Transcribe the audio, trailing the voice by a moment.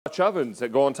ovens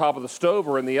that go on top of the stove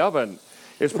or in the oven.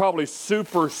 It's probably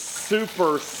super,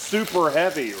 super, super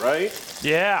heavy, right?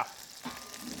 Yeah.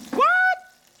 What?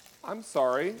 I'm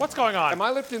sorry. What's going on? Am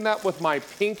I lifting that with my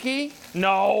pinky?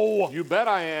 No. You bet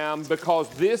I am, because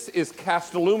this is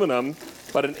cast aluminum,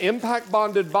 but an impact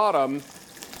bonded bottom,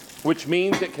 which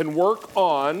means it can work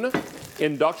on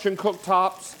induction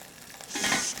cooktops,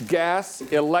 gas,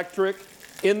 electric,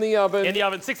 in the oven. In the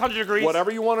oven, 600 degrees.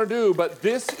 Whatever you want to do, but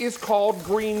this is called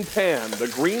GreenPan, the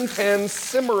GreenPan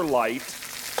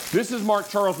SimmerLite. This is Mark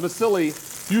Charles Masilli.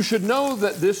 You should know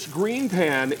that this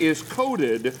GreenPan is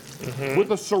coated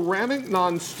with a ceramic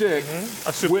nonstick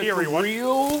a superior with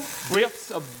real bits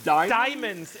of diamonds.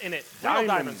 Diamonds in it. Real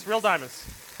diamonds. Real diamonds.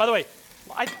 By the way,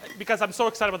 because I'm so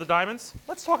excited about the diamonds,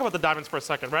 let's talk about the diamonds for a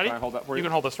second. Ready? Can I hold that for you? You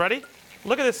can hold this. Ready?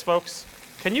 Look at this, folks.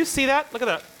 Can you see that? Look at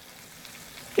that.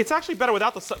 It's actually better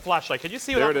without the flashlight. Can you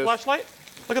see without the flashlight?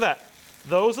 Look at that.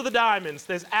 Those are the diamonds.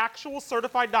 There's actual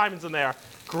certified diamonds in there.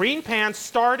 GreenPan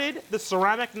started the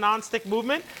ceramic nonstick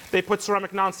movement. They put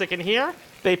ceramic nonstick in here.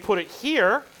 They put it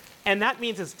here. And that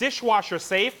means it's dishwasher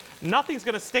safe. Nothing's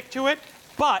going to stick to it.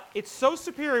 But it's so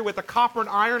superior with the copper and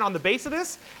iron on the base of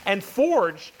this. And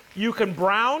forged, you can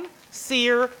brown,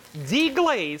 sear,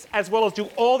 deglaze, as well as do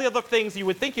all the other things you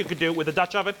would think you could do with a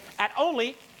Dutch oven at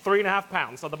only 3.5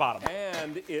 pounds on the bottom.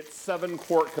 And it's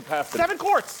 7-quart capacity. 7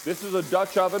 quarts. This is a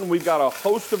Dutch oven. We've got a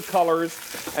host of colors.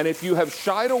 And if you have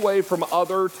shied away from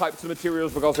other types of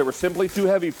materials because they were simply too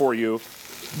heavy for you,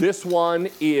 this one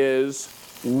is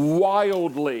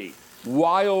wildly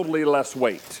less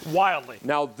weight. Wildly.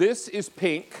 Now this is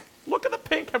pink. Look at the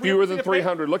pink. Fewer than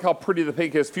 300. Look how pretty the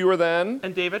pink is. Fewer than?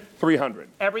 And David? 300.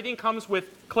 Everything comes with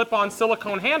clip-on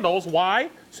silicone handles.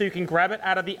 Why? So you can grab it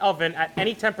out of the oven at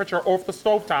any temperature or off the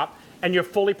stovetop, and you're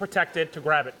fully protected to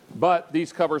grab it. But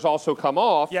these covers also come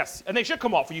off. Yes, and they should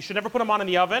come off. You should never put them on in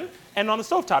the oven and on the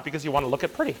stovetop because you want to look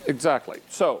at pretty. Exactly.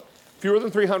 So, fewer than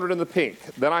 300 in the pink.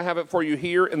 Then I have it for you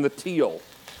here in the teal.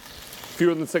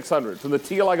 Fewer than 600. From the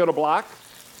teal, I go to black.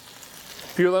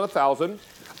 Fewer than 1,000.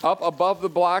 Up above the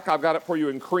black, I've got it for you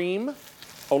in cream,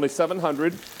 only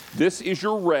 700. This is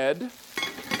your red,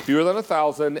 fewer than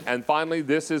 1,000. And finally,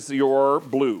 this is your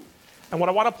blue. And what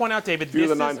I want to point out, David, fewer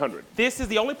than 900. This is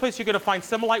the only place you're going to find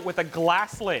SimmerLite with a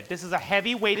glass lid. This is a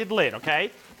heavy-weighted lid, okay?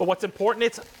 But what's important,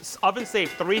 it's oven safe,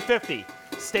 350.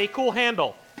 Stay cool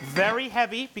handle. Very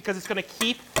heavy because it's going to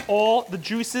keep all the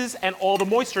juices and all the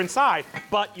moisture inside,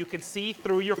 but you can see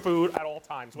through your food at all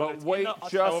times. But wait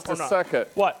just a second.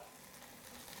 What?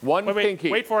 One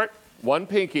pinky. Wait for it. One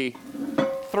pinky.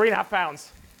 3.5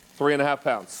 pounds. 3.5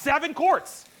 pounds. 7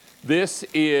 quarts. This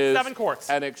is 7 quarts.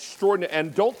 An extraordinary,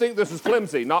 and don't think this is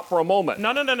flimsy, not for a moment.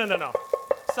 No.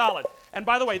 Solid. And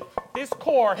by the way, this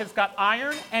core has got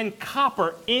iron and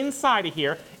copper inside of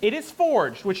here. It is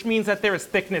forged, which means that there is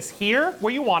thickness here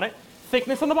where you want it,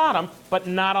 thickness on the bottom, but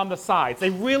not on the sides. They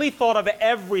really thought of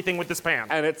everything with this pan.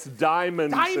 And it's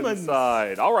diamonds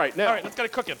inside. All right, now. All right, let's get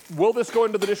it cooking. Will this go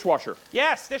into the dishwasher?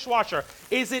 Yes, dishwasher.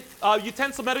 Is it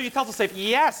metal utensil safe?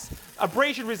 Yes.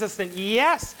 Abrasion resistant?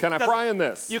 Yes. Can I fry in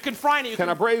this? You can fry in it. Can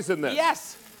I braise in this?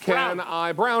 Yes. Can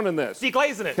I brown in this?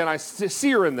 Deglaze in it. Can I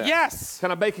sear in this? Yes. Can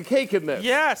I bake a cake in this?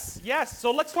 Yes.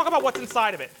 So let's talk about what's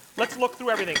inside of it. Let's look through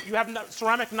everything. You have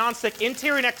ceramic nonstick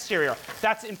interior and exterior.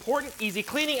 That's important, easy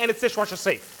cleaning, and it's dishwasher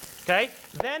safe. Okay?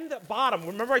 Then the bottom,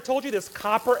 remember I told you there's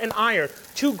copper and iron,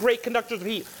 2 great conductors of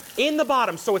heat. In the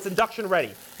bottom, so it's induction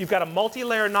ready. You've got a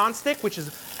multi-layer nonstick, which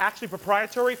is actually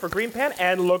proprietary for GreenPan,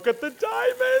 and look at the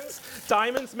diamonds.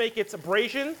 Diamonds make its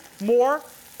abrasion more,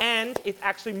 and it's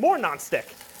actually more nonstick.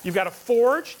 You've got a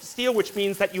forged steel, which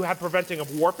means that you have preventing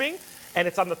of warping, and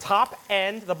it's on the top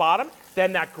and the bottom.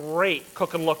 Then that great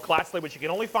cook and look glass lid, which you can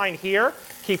only find here,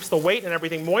 keeps the weight and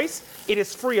everything moist. It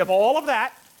is free of all of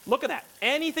that. Look at that.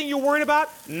 Anything you're worried about,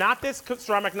 not this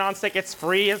ceramic nonstick. It's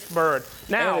free as bird.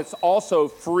 Now, and it's also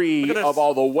free of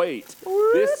all the weight.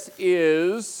 This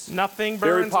is nothing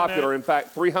burns very popular. In fact,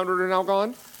 300 are now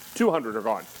gone. 200 are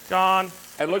gone. Gone.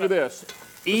 And look at this.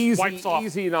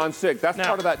 Easy nonstick. That's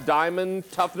part of that diamond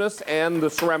toughness and the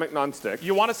ceramic nonstick.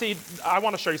 You want to see, I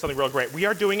want to show you something real great. We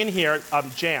are doing in here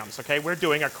jams, okay? We're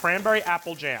doing a cranberry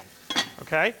apple jam,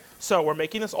 okay? So we're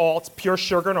making this all, it's pure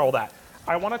sugar and all that.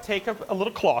 I want to take a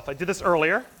little cloth. I did this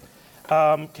earlier.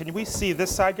 Can we see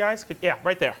this side, guys? Yeah,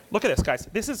 right there. Look at this, guys.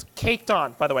 This is caked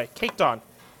on, by the way, caked on.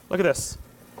 Look at this.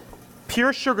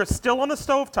 Pure sugar still on the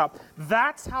stovetop.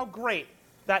 That's how great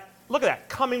that, look at that,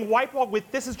 coming white wall with,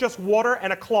 this is just water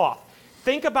and a cloth.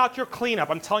 Think about your cleanup.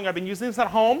 I'm telling you, I've been using this at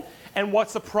home, and what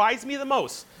surprised me the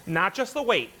most, not just the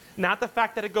weight, not the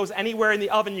fact that it goes anywhere in the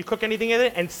oven, you cook anything in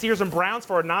it, and sears and browns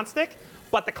for a nonstick,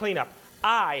 but the cleanup.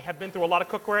 I have been through a lot of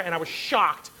cookware, and I was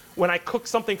shocked when I cooked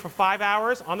something for 5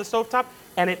 hours on the stovetop,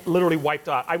 and it literally wiped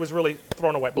out. I was really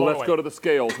blown away. Let's go to the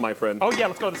scales, my friend. Oh yeah,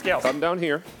 let's go to the scales. Come down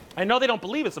here. I know they don't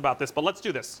believe us about this, but let's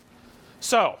do this.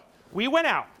 So, we went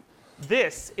out.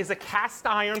 This is a cast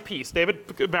iron piece. David,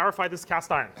 verify this is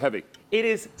cast iron. Heavy. It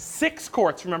is 6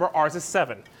 quarts. Remember, ours is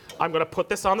 7. I'm going to put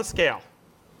this on the scale.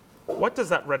 What does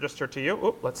that register to you?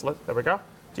 Oop, there we go.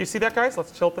 Do you see that, guys?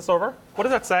 Let's tilt this over. What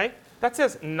does that say? That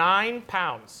says 9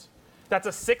 pounds. That's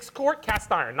a 6-quart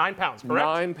cast iron, 9 pounds, correct?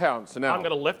 9 pounds. So now I'm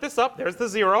going to lift this up. There's the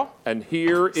 0. And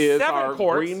here is 7 our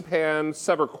quarts. GreenPan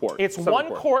SimmerLite. It's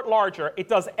 1 quart larger. It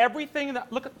does everything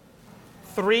that, look at,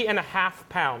 3.5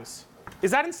 pounds.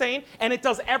 Is that insane? And it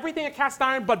does everything a cast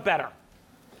iron, but better.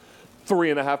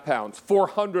 3.5 pounds.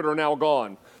 400 are now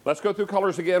gone. Let's go through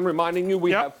colors again, reminding you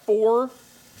we have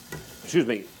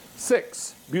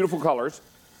 6 beautiful colors.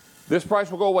 This price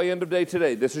will go away end of day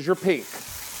today. This is your pink.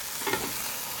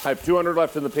 I have 200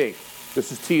 left in the pink.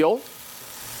 This is teal,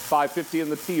 $550 in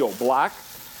the teal. Black,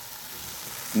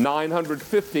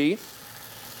 $950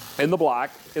 in the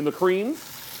black. In the cream,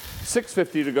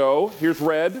 $650 to go. Here's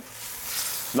red,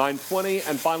 $920,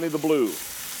 and finally the blue,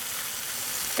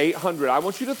 $800. I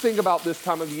want you to think about this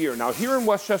time of year. Now, here in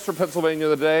Westchester, Pennsylvania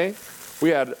today, we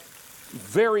had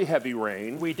very heavy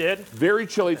rain. We did. Very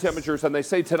chilly temperatures, and they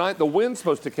say tonight the wind's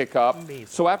supposed to kick up. Amazing.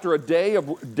 So after a day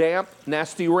of damp,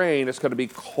 nasty rain, it's going to be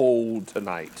cold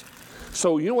tonight.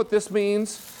 So you know what this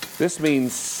means? This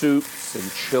means soups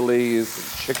and chilies and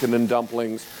chicken and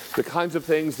dumplings, the kinds of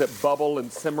things that bubble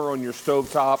and simmer on your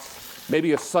stovetop.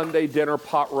 Maybe a Sunday dinner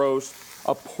pot roast,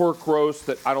 a pork roast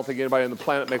that I don't think anybody on the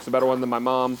planet makes a better one than my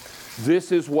mom.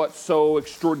 This is what's so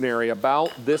extraordinary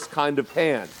about this kind of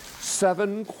pan.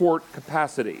 7-quart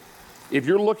capacity. If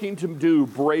you're looking to do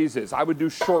braises, I would do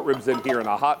short ribs in here in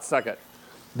a hot second.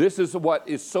 This is what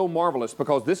is so marvelous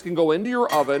because this can go into your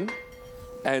oven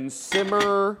and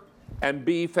simmer and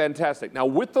be fantastic. Now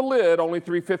with the lid, only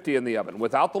 350 in the oven.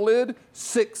 Without the lid,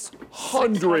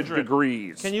 600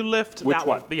 degrees. Can you lift Which that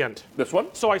one? The end. This one?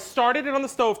 So I started it on the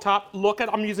stovetop. Look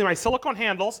at, I'm using my silicone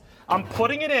handles. I'm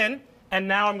putting it in, and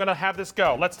now I'm gonna have this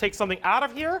go. Let's take something out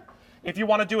of here. If you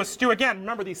wanna do a stew, again,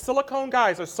 remember these silicone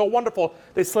guys are so wonderful.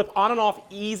 They slip on and off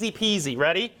easy peasy.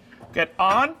 Ready? Get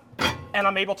on, and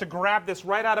I'm able to grab this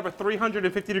right out of a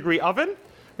 350 degree oven.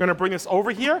 We're gonna bring this over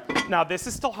here. Now this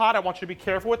is still hot. I want you to be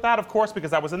careful with that, of course,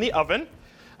 because that was in the oven.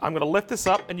 I'm gonna lift this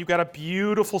up, and you've got a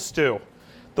beautiful stew.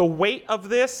 The weight of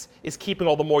this is keeping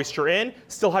all the moisture in,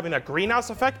 still having that greenhouse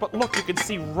effect, but look, you can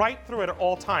see right through it at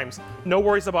all times. No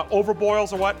worries about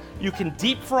overboils or what. You can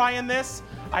deep fry in this.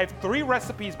 I have 3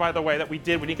 recipes, by the way, that we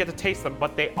did. We didn't get to taste them,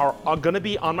 but they are gonna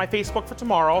be on my Facebook for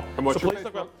tomorrow. And what's so your please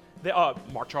look Facebook?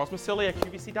 up. Mark Charles Masilli at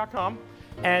QVC.com.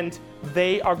 And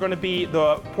they are gonna be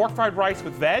the pork fried rice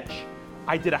with veg.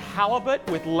 I did a halibut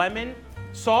with lemon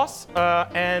sauce.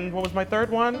 And what was my third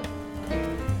one?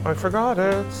 I forgot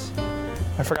it.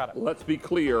 Let's be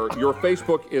clear. Your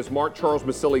Facebook is Mark Charles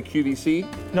Masilli QVC.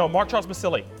 No, Mark Charles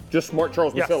Masilli. Just Mark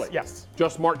Charles Masilli. Yes.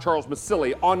 Just Mark Charles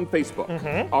Masilli on Facebook.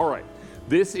 All right.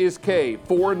 This is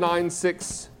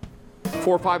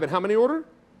K49645. And how many ordered?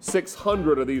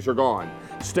 600 of these are gone.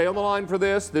 Stay on the line for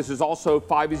this. This is also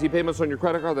 5 easy payments on your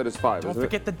credit card. That is 5. Don't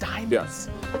forget the diamonds. Yes.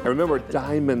 And remember,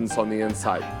 diamonds on the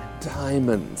inside.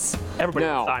 Diamonds. Everybody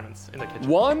now, wants diamonds in the kitchen.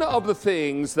 One of the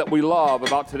things that we love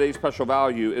about today's special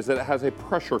value is that it has a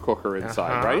pressure cooker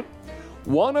inside, right?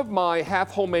 One of my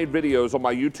half homemade videos on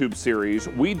my YouTube series,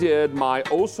 we did my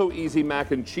oh so easy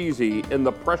mac and cheesy in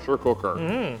the pressure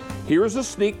cooker. Here's a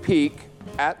sneak peek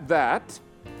at that.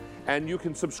 And you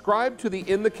can subscribe to the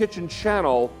In the Kitchen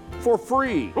channel for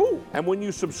free. Ooh. And when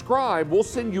you subscribe, we'll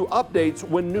send you updates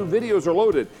when new videos are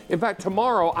loaded. In fact,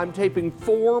 tomorrow I'm taping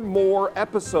 4 more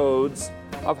episodes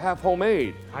of Half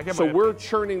Homemade. So we're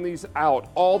churning these out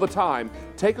all the time.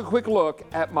 Take a quick look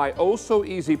at my oh so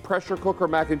easy pressure cooker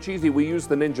mac and cheesy. We use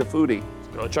the Ninja Foodie.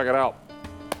 Go check it out.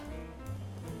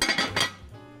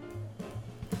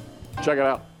 Check it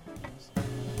out.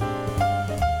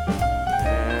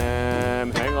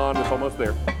 And hang on, it's almost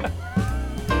there.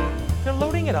 They're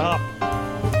loading it up.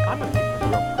 I'm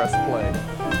gonna Press play.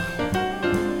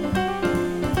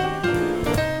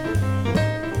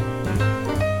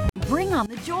 Bring on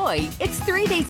the joy. It's 3 days